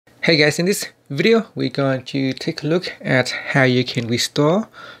Hey guys, in this video we're going to take a look at how you can restore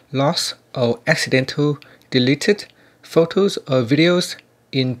lost or accidental deleted photos or videos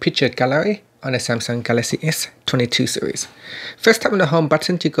in picture gallery on the Samsung Galaxy S22 series. First, tap on the home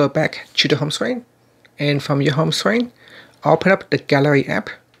button to go back to the home screen, and from your home screen open up the gallery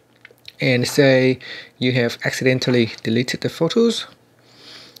app and say you have accidentally deleted the photos.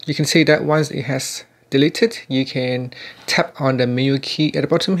 You can see that once it has deleted, you can tap on the menu key at the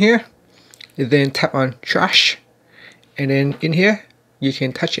bottom here, then tap on trash, and then in here you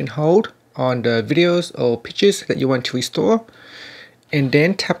can touch and hold on the videos or pictures that you want to restore, and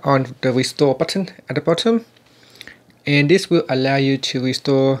then tap on the restore button at the bottom, and this will allow you to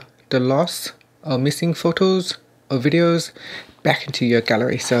restore the lost or missing photos or videos back into your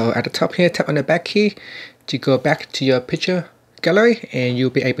gallery. So at the top here, tap on the back key to go back to your picture gallery, and you'll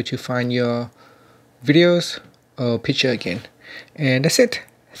be able to find your videos or picture again. And that's it.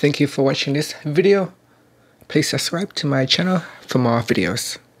 Thank you for watching this video. Please subscribe to my channel for more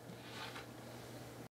videos.